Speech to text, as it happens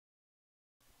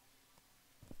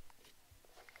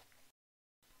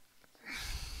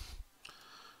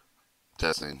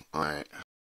Testing. Alright.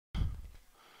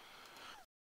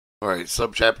 Alright,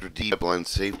 Subchapter D, Pipeline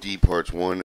Safety, Parts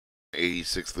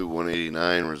 186 through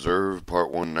 189, Reserve,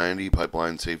 Part 190,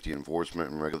 Pipeline Safety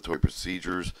Enforcement and Regulatory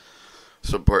Procedures,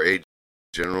 Subpart A,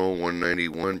 General,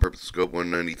 191, Purpose Scope,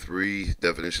 193,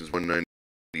 Definitions,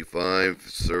 195,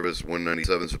 Service,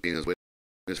 197, Subpoenas,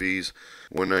 Witness Fees,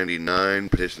 199,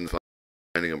 Petitions,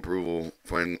 Finding Approval,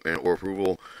 or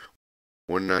Approval,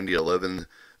 190.11,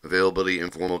 Availability,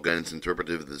 Informal Guidance,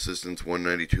 Interpretive Assistance,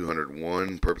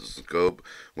 190.201, Purpose and Scope,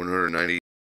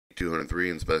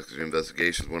 190.203,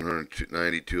 Investigations,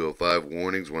 190.205,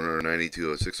 Warnings,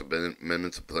 190.206,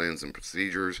 Amendments of Plans and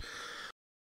Procedures,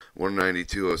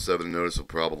 190.207, Notice of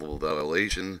Probable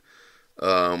Violation,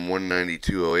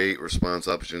 190.208, Response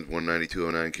Options,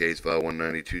 190.209, Case File,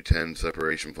 190.210,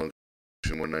 Separation Function,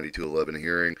 192.11,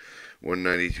 Hearing,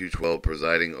 192.12,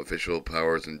 Presiding Official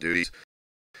Powers and Duties,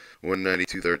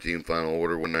 192.13, Final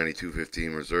Order,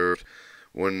 192.15, Reserved,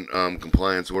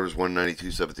 Compliance Orders,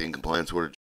 192.17, Compliance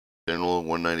Order General,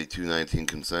 192.19,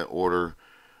 Consent Order,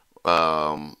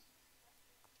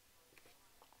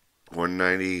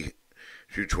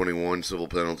 192.21, Civil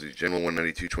Penalties General,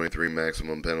 192.23,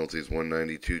 Maximum Penalties,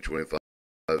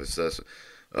 192.25,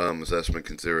 Assessment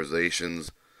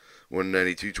Considerations,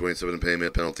 192.27,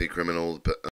 Payment Penalty, Criminal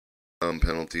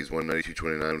Penalties,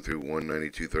 192.29 through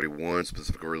 192.31,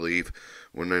 Specific Relief,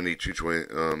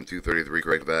 192.233,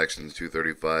 Corrective Actions,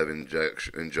 235,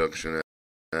 Injunction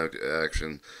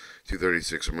Action,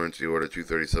 236, Emergency Order,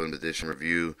 237, Petition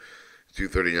Review,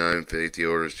 239, Safety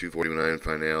Orders, 249,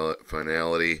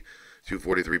 Finality,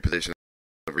 243, Petition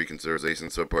of Reconsideration,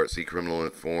 Subpart C, Criminal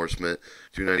Enforcement,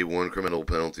 291, Criminal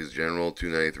Penalties General,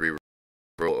 293,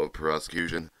 Referral of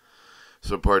Prosecution,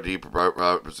 Subpart D,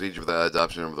 Procedure for the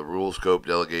Adoption of the Rule, Scope,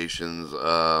 Delegations,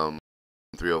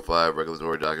 305,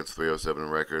 Regulatory Dockets,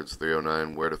 307, Records,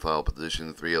 309, Where to File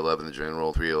Petition, 311,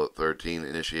 General, 313,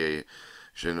 Initiation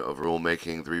of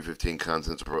Rulemaking, 315,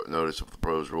 Contents Notice of the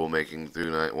Proposed Rulemaking,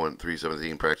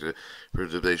 317,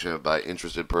 Participation by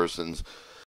Interested Persons,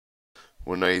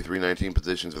 193.19,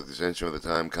 Petitions with Extension of the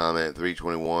Time Comment,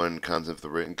 321, Contents of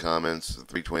the Written Comments,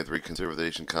 323,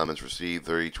 Consideration Comments Received,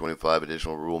 325,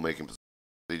 Additional Rulemaking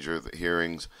Procedure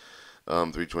Hearings,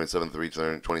 327,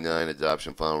 329,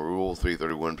 Adoption Final Rule,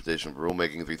 331, Petition for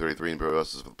Rulemaking, 333,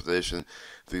 Process of the Petition,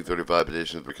 335,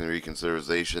 Petition for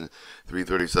Reconsideration,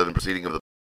 337, Proceeding of the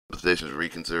Petitions of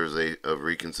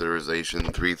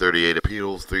Reconsideration, 338,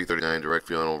 Appeals, 339, Direct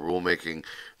Final Rulemaking,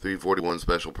 341,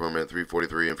 Special Permit,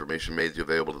 343, Information made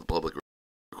available to the public,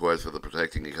 request for the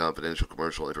protecting the confidential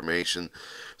commercial information,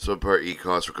 Subpart E,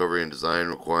 Cost Recovery and Design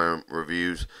Requirement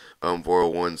Reviews,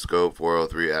 401, Scope,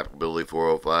 403, Applicability,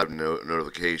 405,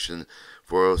 Notification,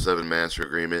 407, Master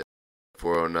Agreement,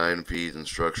 409, Fees and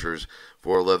Structures,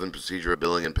 411, Procedure of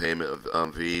Billing and Payment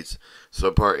of Fees,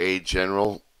 Subpart A,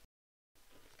 General,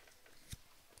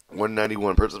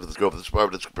 191, Purpose of the Scope of the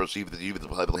Department to proceed with the use of the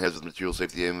pipeline hazardous material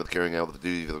safety and with carrying out the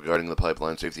duties regarding the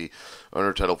pipeline safety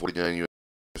under Title 49 U.S.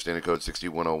 Standard Code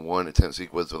 6101, attempt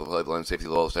sequence of the pipeline safety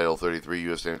laws, Title 33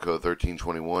 U.S. Standard Code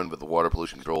 1321, with the water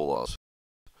pollution control laws.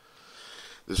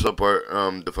 This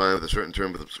subpart defines the certain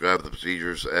terms prescribed the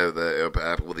procedures that are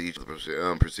applicable with each of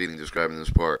the proceedings described in this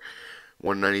part.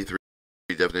 193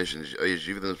 definitions is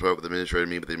used in this part with the administrator,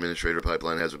 mean with the administrator,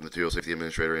 pipeline hazard material safety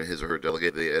administrator, and his or her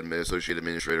delegate, the associate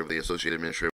administrator of the associate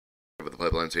administrator of the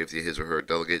pipeline safety, his or her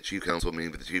delegate, chief counsel,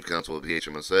 meaning with the chief counsel of the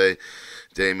HMSA.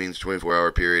 Day means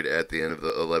 24-hour period at the end of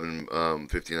the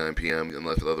 11:59 p.m.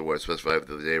 unless otherwise specified.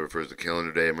 The day refers to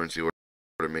calendar day. Emergency order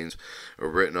means a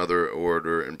written other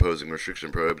order imposing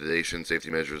restriction, prohibition, safety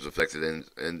measures affected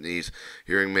entities.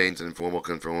 Hearing means informal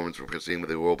conformance for proceeding with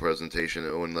the oral presentation,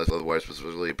 or unless otherwise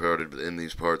specifically provided in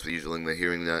these parts, usually the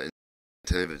hearing not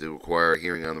intended to require a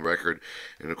hearing on the record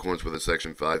in accordance with the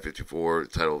Section 554,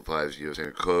 Title 5 U.S.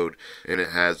 Standard Code, and it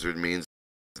hazard means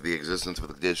the existence of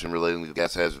a condition relating to the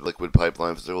gas hazard liquid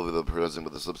pipeline facility that present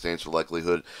with a substantial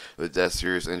likelihood of death,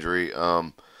 serious injury,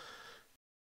 and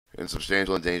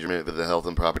substantial endangerment of the health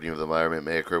and property of the environment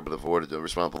may occur with the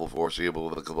responsible foreseeable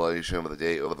with the completion of the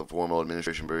date of the formal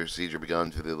administration procedure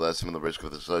begun to the lessen of the risk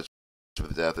of such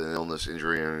with death and illness,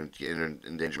 injury, and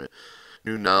endangerment.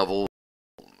 New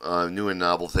and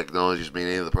novel technologies,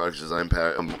 meaning of the products design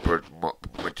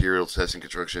materials, testing,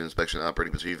 construction, inspection,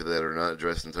 operating procedures that are not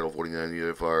addressed in Title 49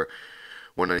 UFR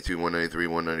 192, 193,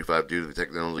 195 due to the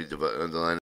technology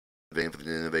design advance of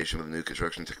the innovation of the new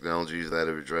construction technologies that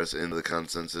are addressed in the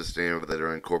consensus standard that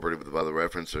are incorporated by the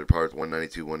reference to parts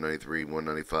 192, 193,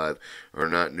 195 are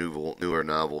not new or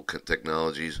novel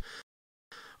technologies.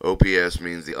 OPS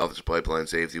means the Office of Pipeline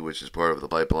Safety, which is part of the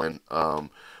Pipeline and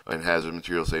Hazard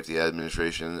Material Safety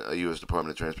Administration, a U.S.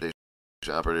 Department of Transportation.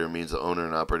 Operator means the owner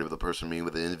and operator of the person, meaning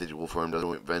with an individual, firm,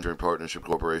 joint venture, partnership,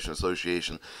 corporation,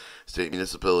 association, state,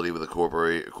 municipality with a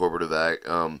corporative act,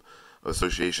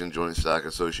 association, joint stock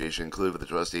association, included with the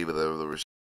trustee, with the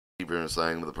receiver, and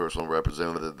assigned with the personal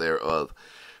representative thereof.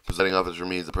 Presiding officer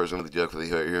means the person with the judge for the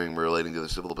hearing relating to the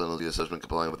civil penalty assessment,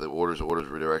 complying with the orders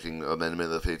redirecting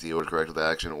amendment of the 50 orders, corrective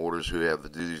action orders, who have the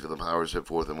duties of the powers set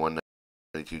forth in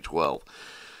 192.12.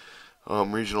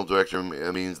 Regional director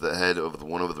means the head of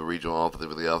one of the regional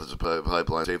offices of the Office of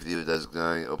Pipeline Safety, the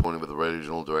designated appointed with the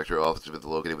regional director office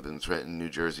located within Trenton, New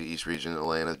Jersey, East Region,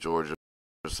 Atlanta, Georgia,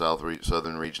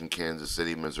 Southern Region, Kansas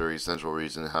City, Missouri, Central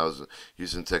Region,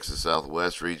 Houston, Texas,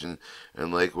 Southwest Region,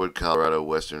 and Lakewood, Colorado,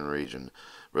 Western Region.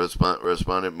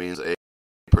 Respondent means a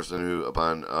person who,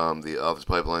 upon the Office of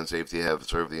Pipeline Safety, have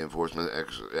served the enforcement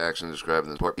action described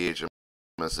in this part.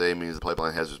 PHMSA means the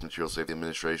Pipeline Hazardous Material Safety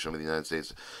Administration of the United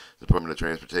States Department of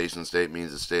Transportation. State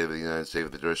means the state of the United States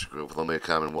of the District of Columbia,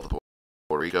 Commonwealth of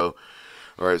Puerto Rico.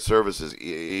 Alright, services.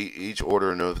 Each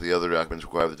order notes the other documents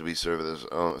required to be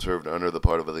served under the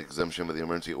part of the exemption of the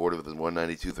emergency order within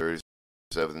 192.37.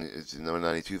 It's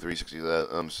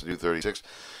 192.360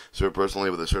 served personally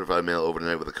with a certified mail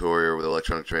overnight with a courier with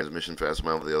electronic transmission, fast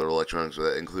amount with the other electronics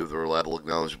that include the reliable,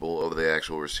 acknowledgeable over the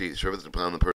actual receipt. Service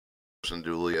upon the person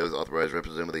duly as authorized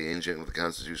representative of the agent with the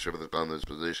constituted service upon this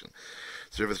position.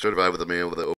 Service certified with the mail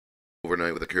with the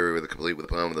overnight with the courier with the complete with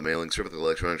upon the mailing. Service with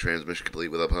electronic transmission complete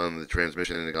with upon the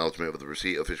transmission and acknowledgement with the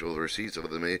receipt. Official receipts of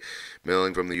the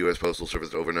mailing from the U.S. Postal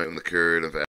Service overnight with the courier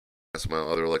and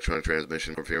other electronic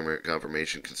transmission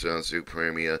confirmation constitute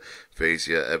premia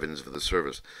facie evidence for the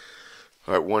service.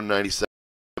 Alright, 197.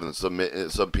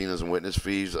 Subpoenas and witness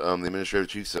fees. The Administrative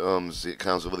Chief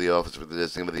Counsel of the Office for the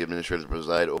Designated of the Administrator to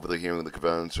preside over the hearing of the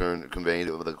concern conveyed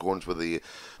in accordance with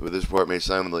this part may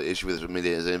sign the issue is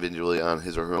submitted as individually on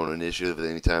his or her own initiative at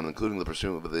any time, including the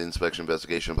pursuit of the inspection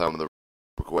investigation upon the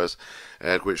request,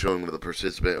 adequate showing of the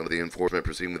participant of the enforcement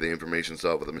proceeding with the information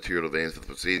sought with the material advance of the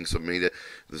proceeding submitted.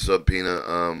 The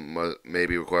subpoena may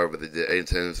be required with the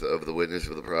intent of the witness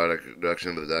for the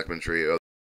production of the documentary or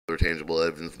other tangible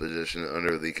evidence of the position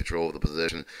under the control of the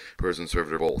possession person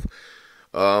served or both.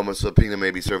 A subpoena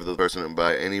may be served to the person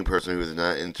by any person who is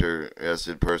not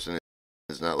interested person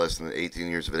is not less than 18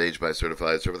 years of age by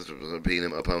certified service subpoena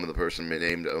upon the person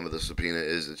named under the subpoena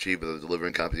is achieved by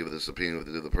delivering copy of the subpoena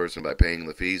to the person by paying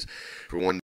the fees for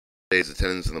 1 day's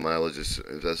attendance, and the mileage is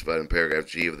specified in paragraph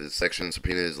G of the section.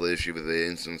 Subpoena is issued with the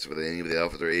instance with any of the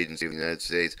office or agency of the United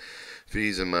States.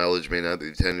 Fees and mileage may not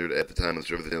be tendered at the time of the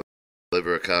service.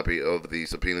 Deliver a copy of the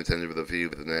subpoena tendered with a fee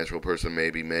with the natural person may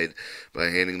be made by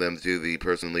handing them to the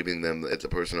person, leaving them at the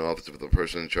personal office of the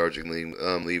person charging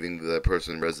leaving the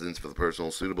person residence for the personal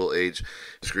suitable age,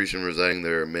 discretion residing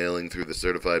there, mailing through the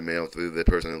certified mail through the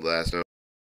person's last known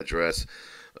address,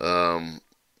 or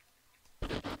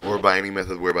by any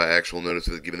method whereby actual notice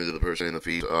is given to the person and the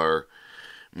fees are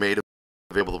made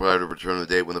available prior to return of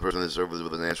the date when the person is served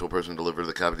with a natural person delivered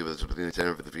the copy of the subpoena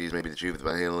tender for the fees may be achieved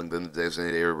by handling them the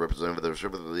designated area representative of the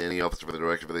servant of any officer for the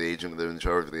director for the agent in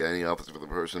charge of any officer for the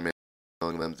person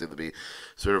mailing them to be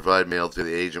certified mail to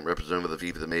the agent representative of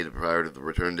the fee made prior to the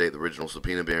return date. The original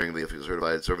subpoena bearing the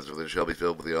certified service of shall be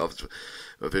filled with the office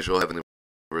official having the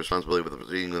responsibility with the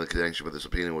proceeding in the connection with the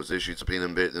subpoena was issued. Subpoena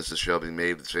witnesses shall be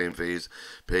made the same fees,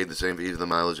 paid the same fees of the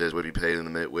mileage as would be paid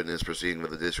in the witness proceeding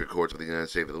with the district courts of the United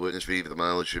States. For the witness fee, the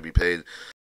mileage should be paid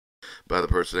by the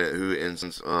person who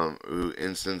instance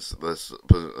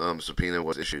the subpoena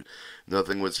was issued.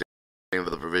 Nothing would stand for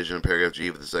the provision in paragraph G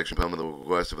of the section upon the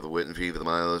request of the witness fee for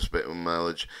the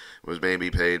mileage was may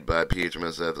be paid by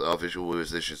PHMSF. The official who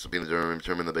is issued subpoena to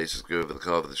determine the basis of the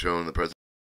call of the shown the presence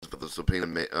of the subpoena.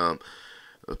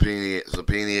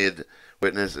 Subpoenaed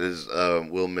witness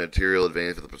will material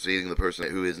advance for the proceeding. The person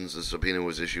who isn't the subpoena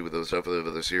was issued with the sufferer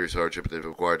of the serious hardship that is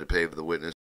required to pay for the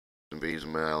witness and fees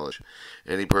and mileage.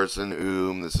 Any person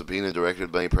whom the subpoena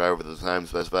directed by prior to the time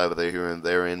specified with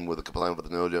therein with a compliant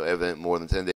with no event more than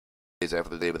 10 days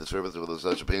after the date of the service of the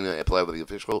such subpoena apply with the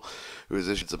official who is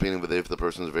issued subpoena with if the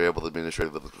person is available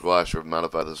administrative of the quash or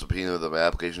modify the subpoena. The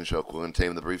application shall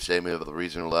contain the brief statement of the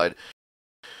reason relied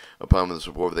upon the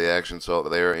support of the action sought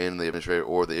therein, the administrator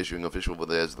or the issuing official,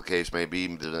 as the case may be,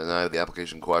 to deny the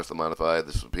application, quash the modify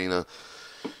the subpoena,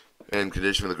 and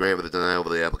condition for the grant of the denial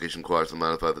of the application, quash the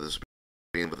modify the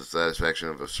subpoena with the satisfaction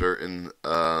of a certain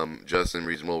just and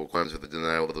reasonable requirements for the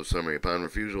denial of the summary. Upon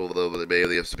refusal of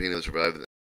the subpoena to survive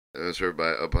served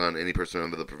upon any person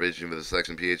under the provision of the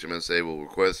section. PHMSA will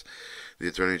request the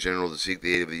Attorney General to seek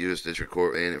the aid of the U.S. District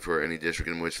Court and for any district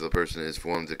in which the person is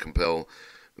formed to compel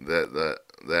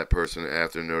that person,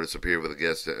 after notice, appear with a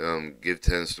guest, give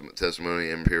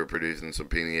testimony and appear produced in a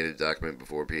subpoenaed document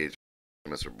before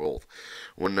PHMS or both.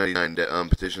 199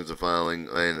 petitions of filing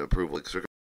and approval.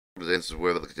 Circumstances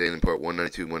where contained in Part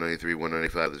 192, 193,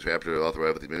 195 the chapter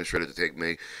authorized the administrator to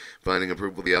make finding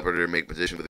approval of the operator make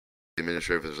petition for the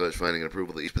administrator for such finding and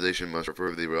approval. Each petition must refer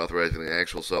to the authorizing the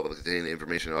actual sought with contain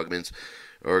information arguments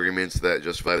that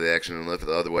justify the action unless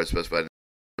otherwise specified.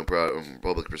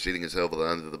 Public proceeding is held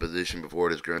under the petition before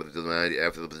it is granted denied.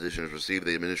 After the petition is received,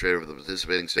 the administrator of the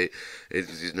participating state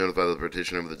agencies notify the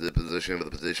petitioner of the disposition of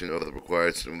the petition of the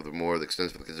required more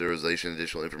extensive consideration,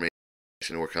 additional information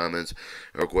or comments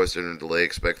are requested and delay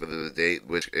expect for the date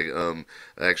which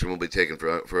action will be taken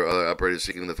for other operators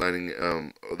seeking the finding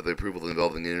of the approval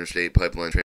involving the interstate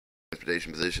pipeline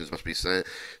transportation positions must be sent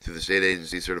to the state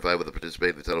agency certified with the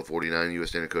participate in Title 49 U.S.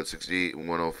 Standard Code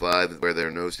 6105 where there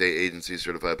are no state agencies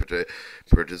certified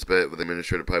participate with the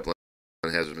administrative pipeline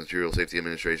Hazardous Material Safety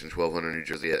Administration, 1200 New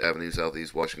Jersey Avenue,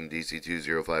 Southeast Washington, D.C.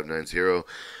 20590.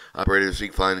 Operators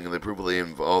seek finding of the approval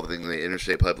involving the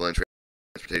interstate pipeline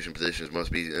transportation positions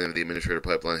must be in the Administrative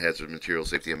Pipeline Hazardous Material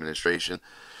Safety Administration,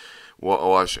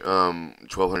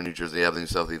 1200 New Jersey Avenue,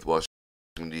 Southeast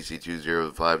Washington, D.C.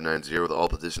 20590. All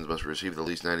petitions must be received at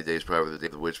least 90 days prior to the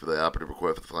date of which for the operative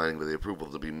request for the finding of the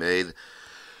approval to be made.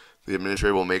 The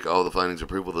administrator will make all the findings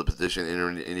approval of the petition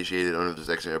initiated under the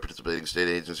section. A participating state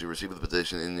agency receiving the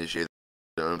petition initiated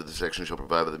under the section shall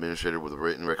provide the administrator with a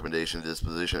written recommendation.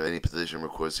 Disposition of any petition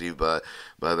received by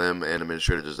them, and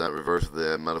administrator does not reverse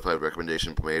the modified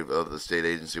recommendation made of the state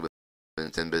agency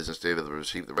within 10 business days of the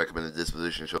receipt. The recommended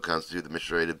disposition shall constitute the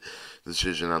administrative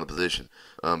decision on the petition.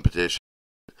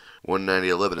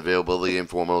 190.11 Availability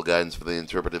informal guidance for the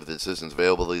interpretive assistance.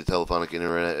 Availability telephonic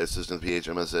internet assistance.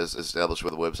 PHMSS established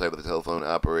with a website with a telephone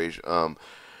operational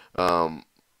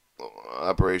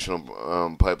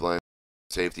pipeline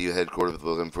safety headquarters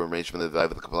with information for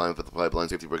the compliance with the pipeline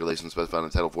safety regulations specified in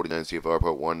Title 49 CFR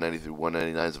Part 190 through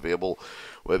 199 is available.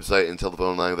 Website and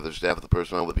telephone line with the staff of the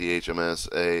personnel with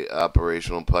PHMSA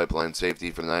operational pipeline safety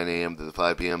from 9 a.m. to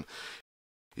 5 p.m.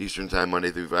 Eastern Time,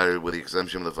 Monday through Friday, with the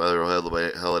exception of the federal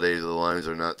holidays. The lines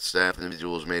are not staffed.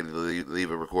 Individuals may leave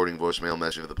a recording voicemail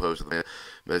message at the post of the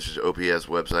message OPS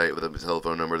website with a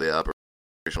telephone number. The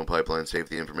Operational Pipeline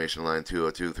Safety Information Line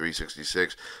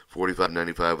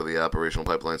 202-366-4595 with the Operational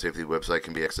Pipeline Safety website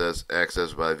can be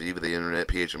accessed by via the internet.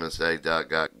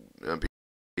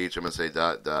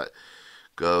 PHMSA.gov.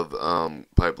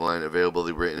 Pipeline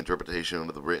availability written interpretation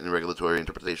of the written regulatory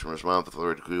interpretation response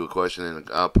authority to a question and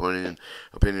opinion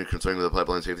concerning the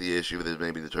pipeline safety issue that may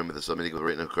be determined by the submitting of the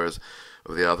written occurs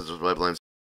of the Office of Pipeline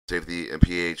Safety and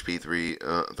PHP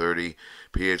 330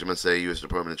 PHMSA U.S.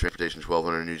 Department of Transportation,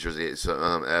 1200 New Jersey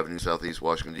Avenue, Southeast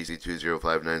Washington, D.C.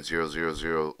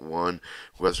 205900001.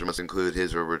 Requester must include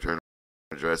his or return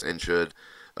address and should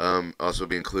also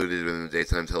be included in the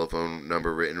daytime telephone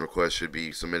number. Written request should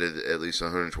be submitted at least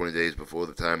 120 days before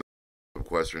the time the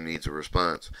requester needs a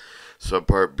response.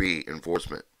 Subpart B,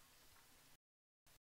 Enforcement.